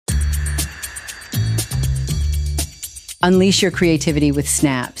Unleash your creativity with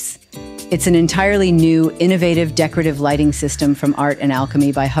snaps. It's an entirely new, innovative decorative lighting system from Art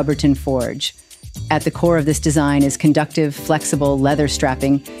Alchemy by Hubbardton Forge. At the core of this design is conductive, flexible leather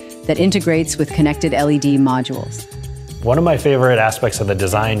strapping that integrates with connected LED modules. One of my favorite aspects of the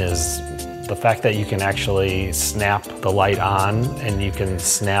design is the fact that you can actually snap the light on and you can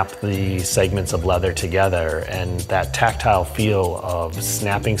snap the segments of leather together, and that tactile feel of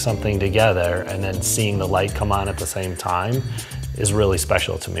snapping something together and then seeing the light come on at the same time is really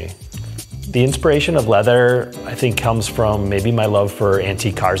special to me. The inspiration of leather, I think, comes from maybe my love for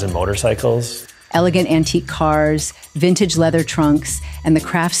antique cars and motorcycles. Elegant antique cars, vintage leather trunks, and the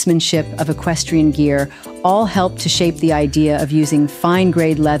craftsmanship of equestrian gear all help to shape the idea of using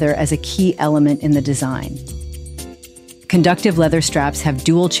fine-grade leather as a key element in the design. Conductive leather straps have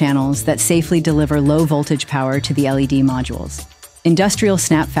dual channels that safely deliver low-voltage power to the LED modules. Industrial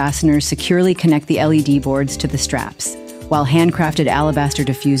snap fasteners securely connect the LED boards to the straps, while handcrafted alabaster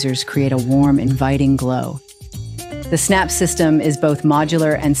diffusers create a warm, inviting glow. The snap system is both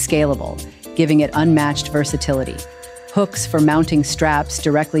modular and scalable, giving it unmatched versatility. Hooks for mounting straps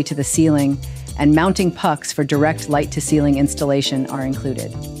directly to the ceiling and mounting pucks for direct light-to-ceiling installation are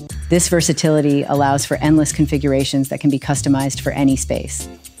included. This versatility allows for endless configurations that can be customized for any space.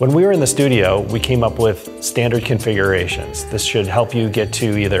 When we were in the studio, we came up with standard configurations. This should help you get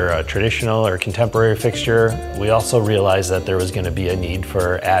to either a traditional or contemporary fixture. We also realized that there was going to be a need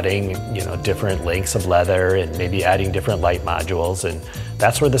for adding, different lengths of leather and maybe adding different light modules, and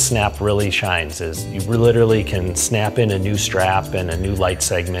that's where the snap really shines. Is you literally can snap in a new strap and a new light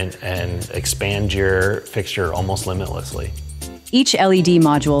segment and expand your fixture almost limitlessly. Each LED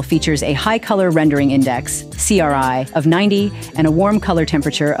module features a high color rendering index, CRI, of 90 and a warm color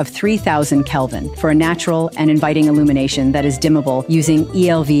temperature of 3000 Kelvin for a natural and inviting illumination that is dimmable using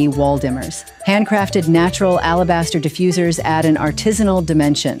ELV wall dimmers. Handcrafted natural alabaster diffusers add an artisanal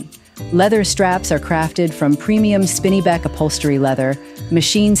dimension. Leather straps are crafted from premium Spinneybeck upholstery leather,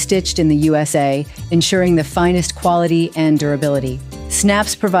 machine-stitched in the USA, ensuring the finest quality and durability.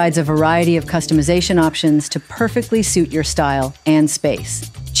 Snaps provides a variety of customization options to perfectly suit your style and space.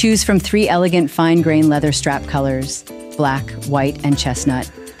 Choose from 3 elegant fine-grain leather strap colors, black, white, and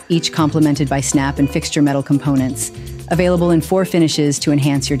chestnut, each complemented by snap and fixture metal components, available in 4 finishes to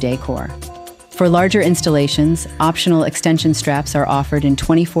enhance your decor. For larger installations, optional extension straps are offered in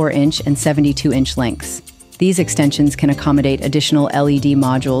 24-inch and 72-inch lengths. These extensions can accommodate additional LED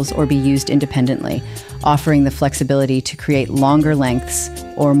modules or be used independently, offering the flexibility to create longer lengths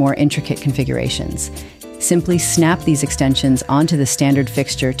or more intricate configurations. Simply snap these extensions onto the standard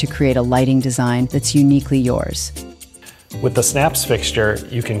fixture to create a lighting design that's uniquely yours. With the snaps fixture,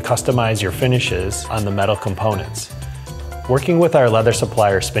 you can customize your finishes on the metal components. Working with our leather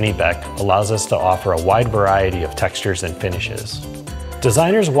supplier Spinneybeck allows us to offer a wide variety of textures and finishes.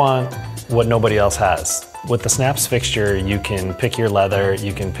 Designers want what nobody else has. With the snaps fixture, you can pick your leather,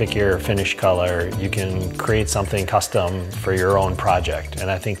 you can pick your finish color, you can create something custom for your own project, and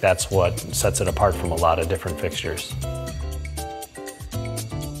I think that's what sets it apart from a lot of different fixtures.